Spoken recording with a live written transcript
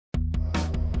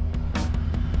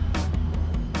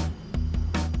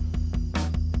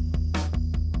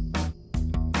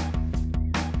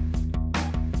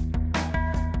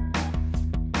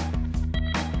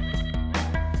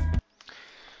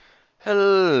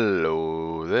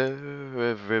Hello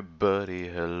there, everybody.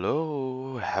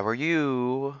 Hello. How are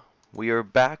you? We are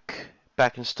back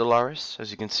in Stellaris,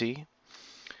 as you can see.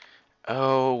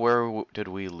 Oh, where did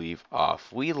we leave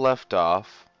off? We left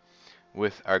off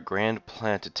with our grand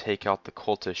plan to take out the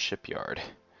cultist shipyard.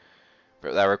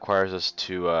 But that requires us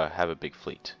to have a big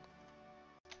fleet.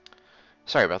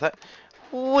 Sorry about that.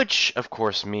 Which, of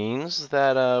course, means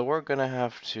that we're gonna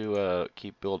have to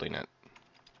keep building it.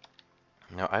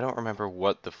 Now, I don't remember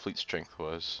what the fleet strength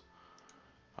was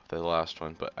of the last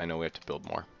one, but I know we have to build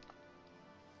more.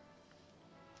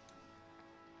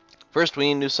 First, we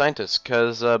need new scientists,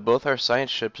 because both our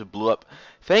science ships blew up.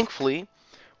 Thankfully,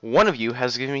 one of you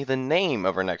has given me the name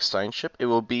of our next science ship. It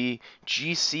will be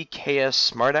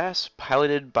GCKS Smartass,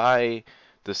 piloted by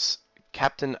this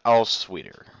Captain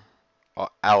Alsweater.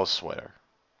 Alsweater.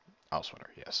 Alsweater,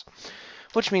 yes.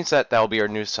 Which means that will be our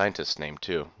new scientist name,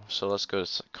 too. So let's go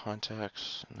to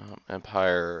contacts, no,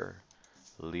 Empire,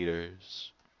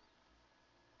 leaders.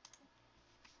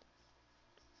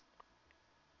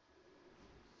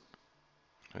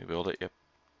 Can we build it? Yep.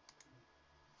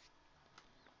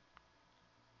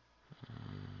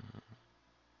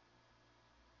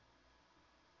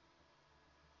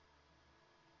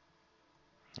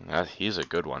 He's a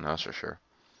good one, that's for sure.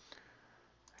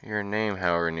 Your name,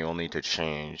 however, you'll need to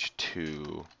change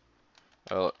to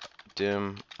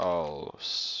Dim Al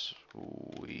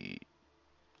Sweet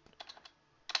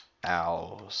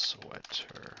Al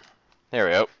Sweater. There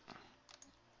we go.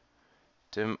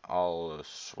 Dim Al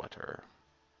Sweater.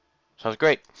 Sounds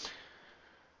great.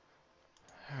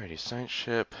 Alrighty, assign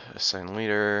ship, assign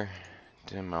leader,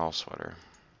 Dim Al Sweater.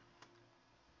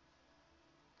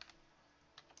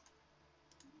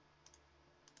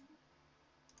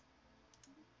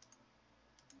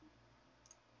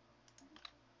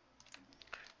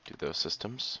 Do those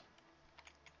systems.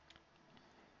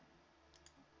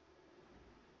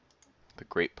 The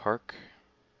Great Park.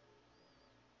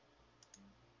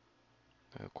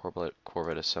 The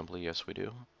Corvette assembly, yes we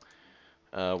do.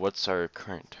 What's our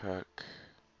current tech?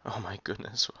 Oh my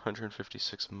goodness,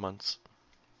 156 months.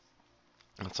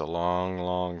 That's a long,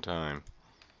 long time.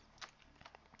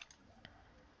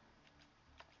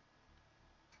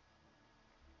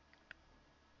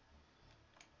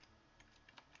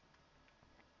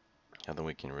 Nothing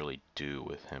we can really do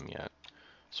with him yet,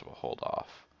 so we'll hold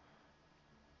off.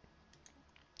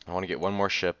 I want to get one more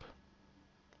ship.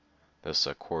 This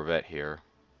Corvette here.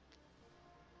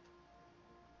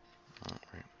 Oh,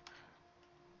 right.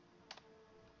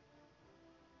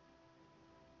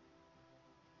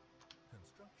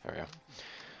 There we go.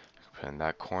 Put in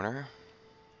that corner.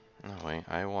 No, wait,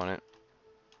 I want it.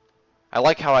 I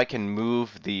like how I can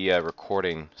move the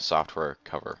recording software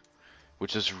cover,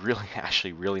 which is really,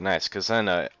 actually really nice, because then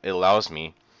it allows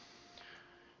me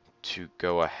to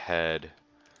go ahead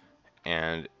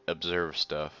and observe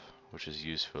stuff, which is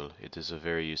useful. It is a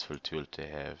very useful tool to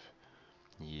have.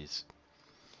 Yes.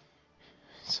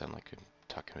 Sound like I'm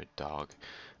talking to a dog.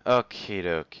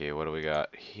 Okay, what do we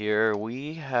got here?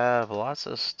 We have lots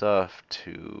of stuff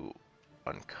to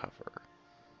uncover.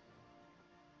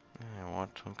 I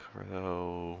want to uncover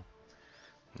though.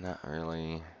 Not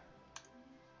really.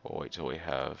 We'll wait till we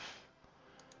have.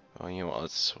 Oh, you know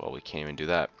what? We can't even do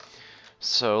that.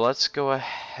 So let's go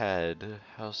ahead.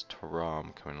 How's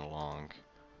Taram coming along?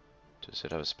 Does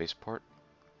it have a spaceport?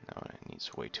 No, it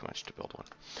needs way too much to build one.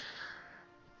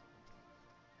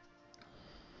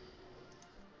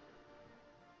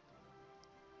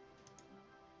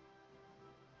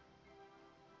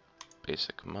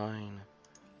 Basic mine.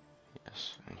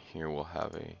 Yes, and here we'll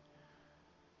have a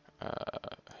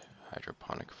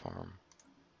hydroponic farm.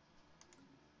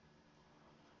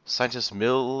 Scientist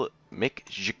Mick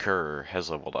Jiker has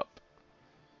leveled up.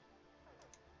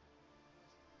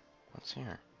 What's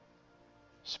here?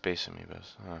 Space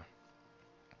amoebas.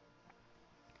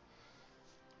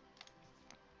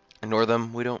 Ignore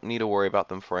them. We don't need to worry about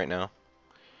them for right now.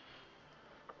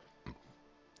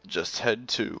 Just head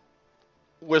to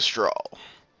Withdrawal.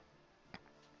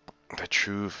 The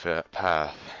true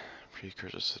path.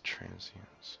 Precursors to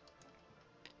transients.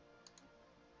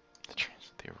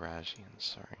 The Aragians,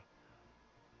 sorry.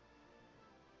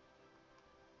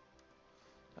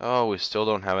 Oh, we still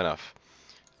don't have enough.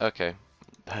 Okay.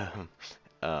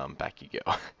 Back you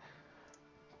go.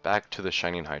 Back to the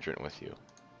Shining Hydrant with you.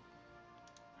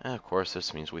 And of course,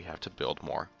 this means we have to build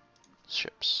more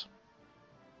ships.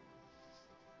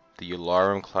 The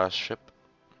Ularum class ship.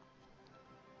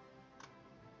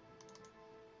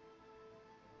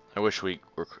 I wish we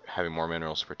were having more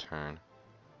minerals per turn.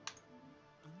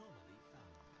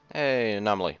 Hey,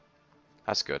 anomaly.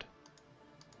 That's good.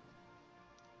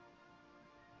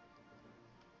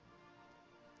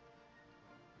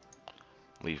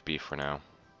 Leave B for now.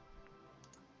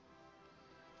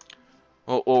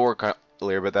 We'll work on it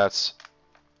later, but that's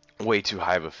way too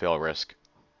high of a fail risk.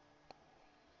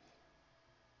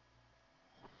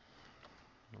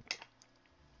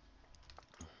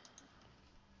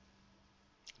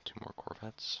 Two more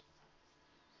Corvettes.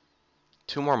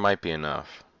 Two more might be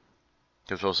enough.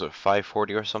 Because was it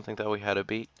 540 or something that we had to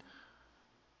beat?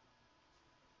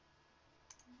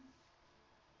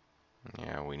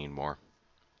 Yeah, we need more.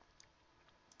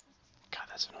 God,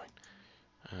 that's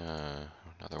annoying.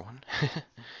 Another one.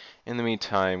 In the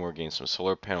meantime, we're getting some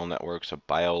solar panel networks, a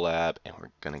biolab, and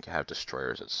we're gonna have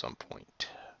destroyers at some point.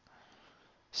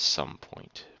 Some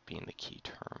point being the key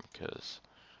term, because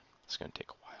it's gonna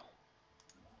take a while.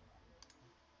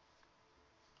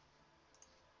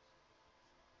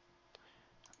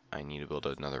 I need to build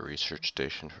another research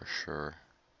station for sure.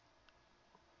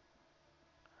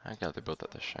 I got to build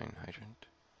at the Shine Hydrant.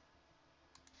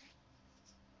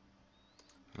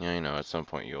 Yeah, you know, at some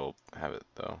point you'll have it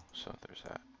though, so there's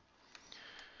that.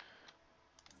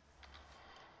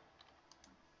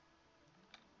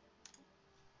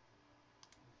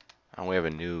 And we have a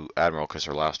new admiral because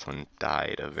our last one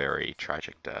died a very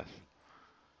tragic death.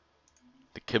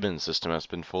 The Kibben system has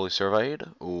been fully surveyed.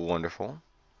 Wonderful.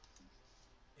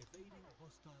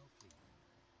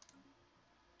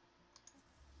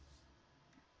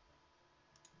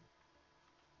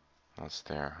 That's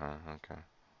there, huh? Okay.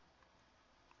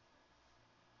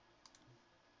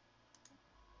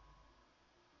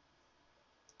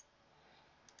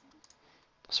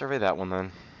 Survey that one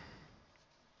then.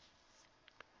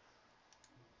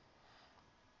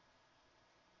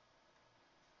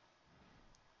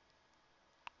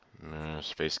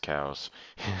 Space cows.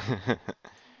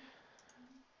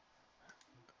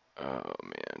 Oh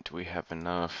man, do we have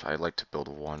enough? I'd like to build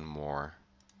one more.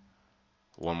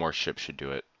 One more ship should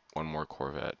do it. One more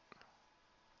Corvette.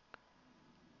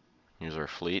 Here's our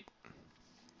fleet.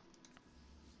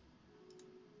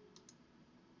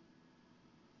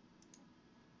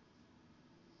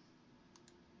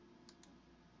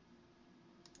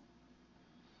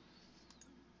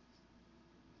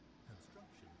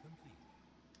 Construction complete.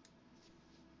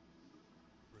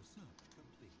 Research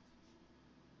complete.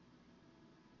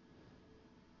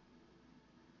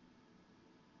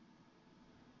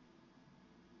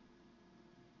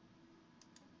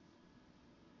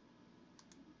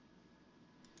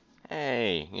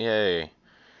 Hey, yay.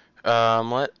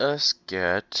 Let us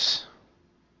get...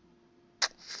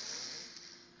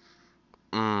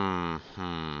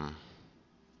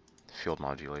 Field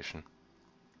modulation.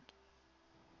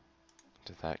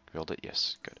 Did that build it?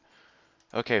 Yes, good.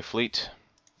 Okay, fleet.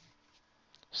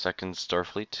 Second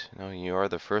Starfleet. No, you are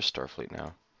the first Starfleet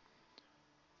now.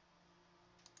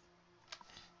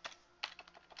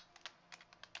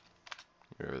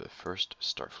 You're the first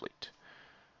Starfleet.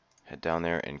 Head down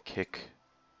there and kick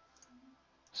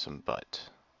some butt.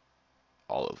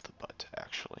 All of the butt,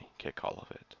 actually. Kick all of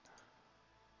it.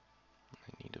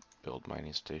 I need to build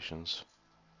mining stations.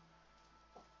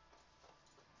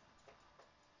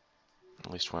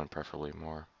 At least one, preferably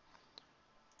more.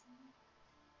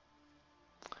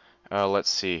 Let's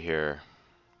see here.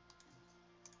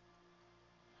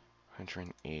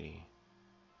 180.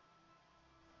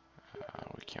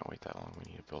 We can't wait that long.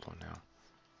 We need to build one now.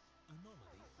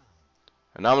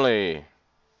 Anomaly found. Anomaly!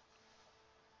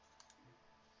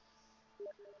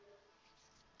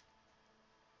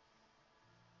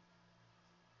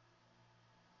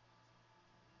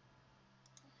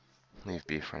 Leave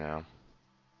B for now.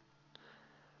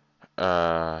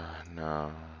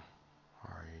 No.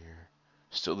 Are you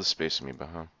still the space amoeba,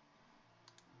 huh?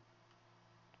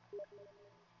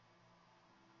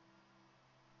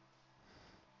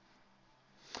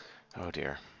 Oh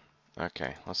dear.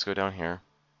 Okay, let's go down here.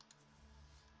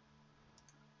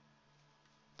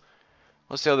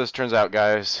 Let's see how this turns out,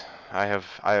 guys. I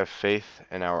have faith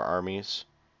in our armies.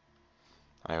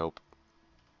 I hope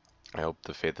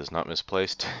the faith is not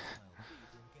misplaced.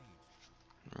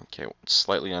 Okay,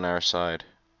 slightly on our side.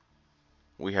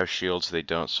 We have shields, they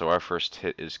don't, so our first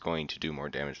hit is going to do more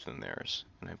damage than theirs.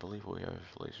 And I believe we have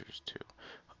lasers too.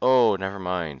 Oh, never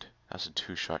mind. That's a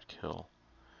two-shot kill.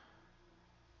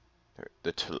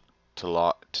 The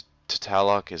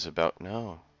Talok is about...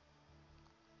 No.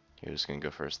 Who's going to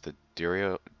go first? The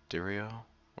Dirio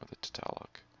or the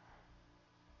Tatalok?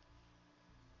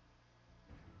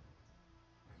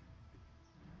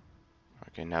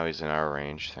 Okay, now he's in our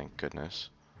range, thank goodness.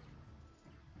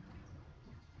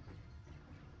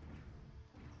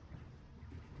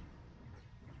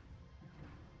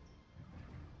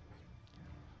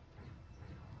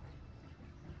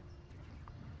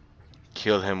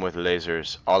 Kill him with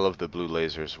lasers. All of the blue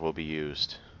lasers will be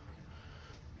used.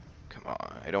 Come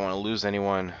on, I don't want to lose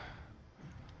anyone.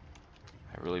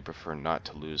 I really prefer not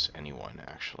to lose anyone,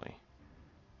 actually.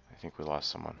 I think we lost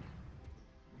someone.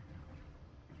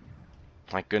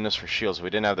 My goodness for shields. If we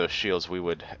didn't have those shields, we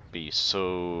would be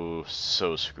so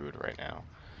screwed right now.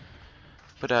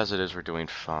 But as it is, we're doing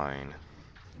fine.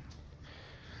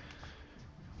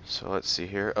 So let's see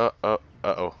here.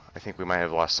 Uh-oh. I think we might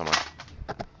have lost someone.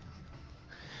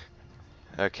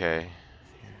 Okay.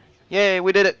 Yay,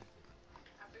 we did it!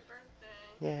 Happy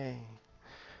birthday.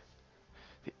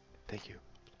 Yay. Thank you.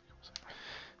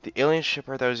 The alien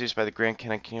shipper that was used by the Grand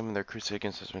Cannon Kingdom and their crusade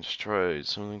against has been destroyed.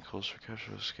 Some calls for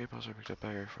capture escape pods are picked up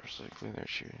by Air Force, likely their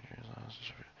shooting.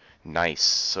 Nice.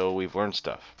 So we've learned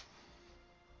stuff.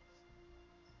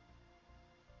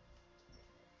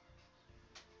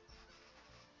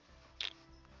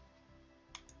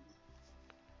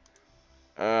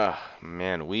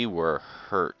 Man, we were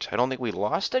hurt. I don't think we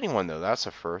lost anyone though. That's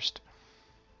a first.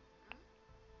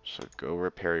 So go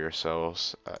repair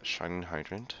yourselves at Shining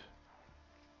Hydrant.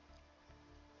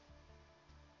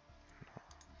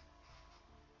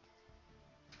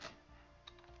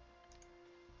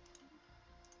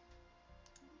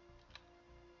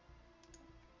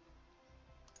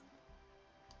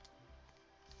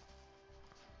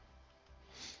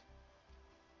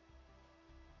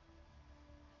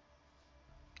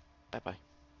 Bye-bye.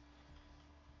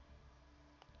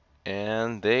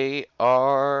 And they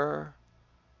are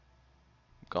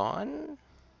gone?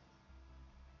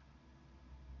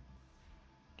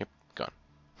 Yep, gone.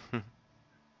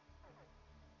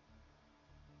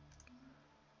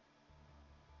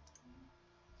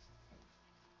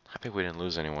 Happy we didn't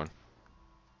lose anyone.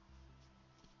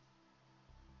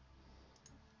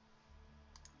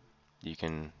 You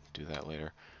can do that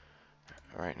later.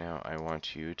 Right now, I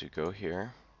want you to go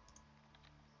here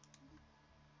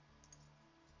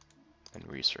and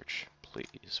research.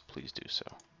 Please, please do so.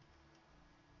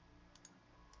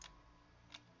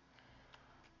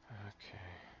 Okay.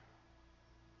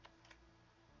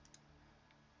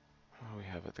 What do we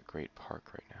have at the Great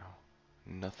Park right now?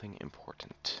 Nothing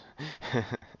important.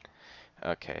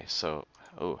 Okay, so,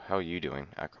 oh, how are you doing,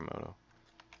 Akramoto?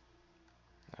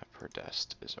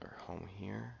 Perdest is our home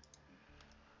here.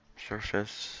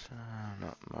 Surface,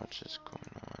 not much is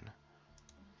going on.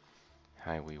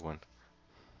 Hi, wee one.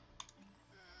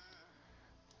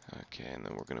 Okay, and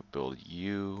then we're gonna build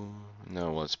you.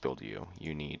 No, let's build you.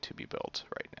 You need to be built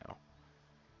right now.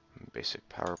 Basic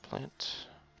power plant.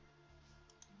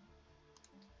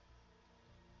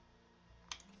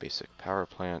 Basic power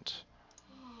plant.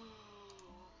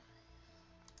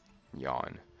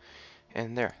 Yawn.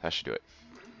 And there, that should do it.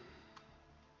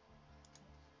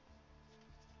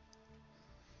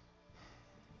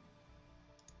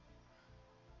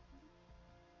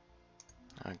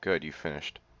 Good, you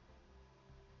finished.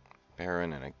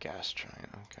 Baron and a gas giant.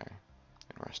 Okay,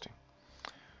 interesting.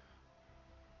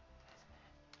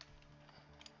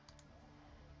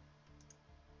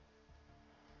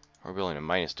 We're building a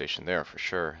mining station there for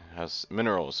sure. It has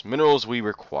minerals. Minerals we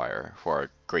require for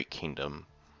our great kingdom.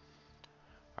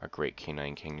 Our great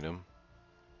canine kingdom.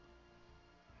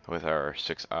 With our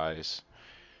 6 eyes.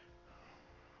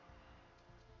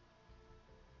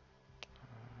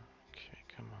 Okay,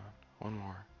 come on. One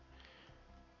more.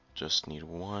 Just need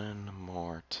one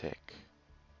more tick.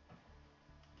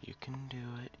 You can do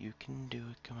it. You can do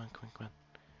it. Come on, come on, come on.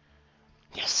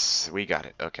 Yes, we got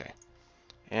it. Okay.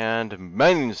 And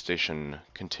mining station,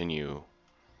 continue.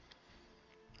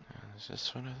 Is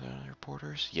this one of the other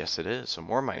borders? Yes, it is. Some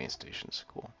more mining stations.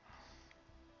 Cool.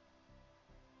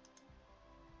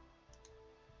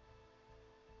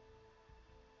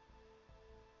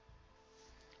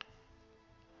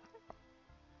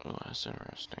 Oh, that's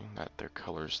interesting. That their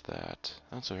colors that.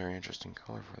 That's a very interesting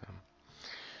color for them.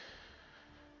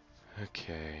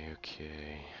 Okay,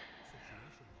 okay.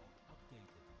 Situation log updated.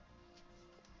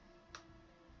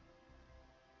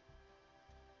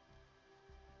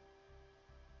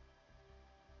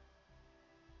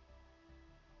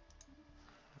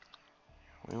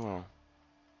 We will.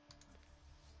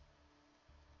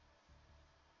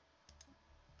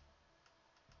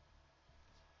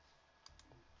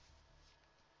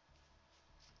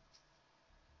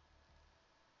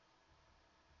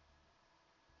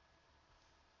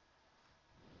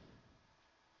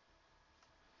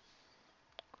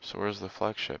 So where's the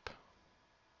flagship?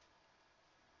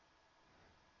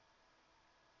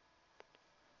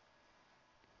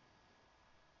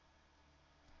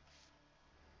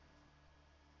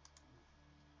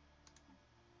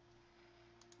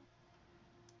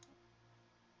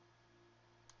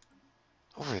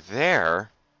 Over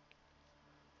there?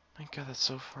 My god, that's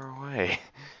so far away.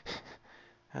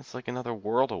 That's like another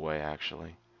world away,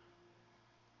 actually.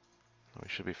 We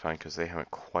should be fine because they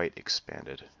haven't quite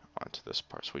expanded onto this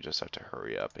part, so we just have to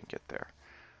hurry up and get there.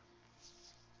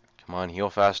 Come on,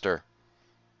 heal faster.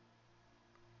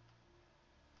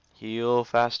 Heal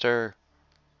faster.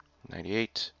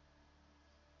 98.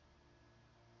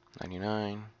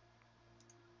 99.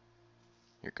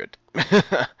 You're good.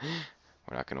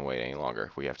 We're not going to wait any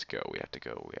longer. We have to go. We have to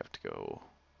go. We have to go.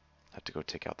 Have to go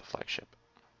take out the flagship.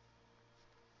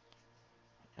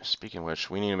 Speaking of which,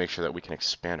 we need to make sure that we can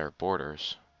expand our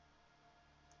borders.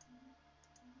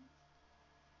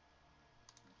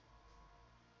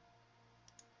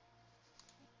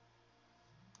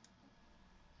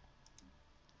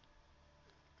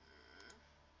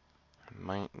 I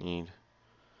might need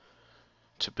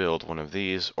to build one of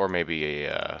these, or maybe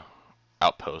a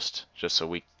outpost, just so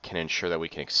we can ensure that we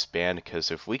can expand,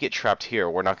 because if we get trapped here,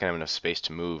 we're not going to have enough space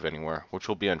to move anywhere, which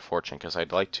will be unfortunate, because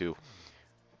I'd like to...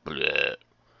 Bleh,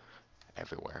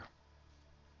 everywhere.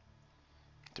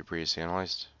 Debris is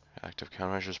analyzed. Active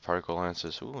countermeasures, particle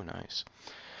lances. Ooh, nice.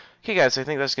 Okay, guys, I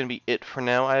think that's going to be it for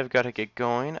now. I've got to get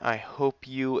going. I hope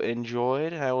you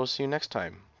enjoyed, and I will see you next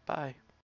time. Bye.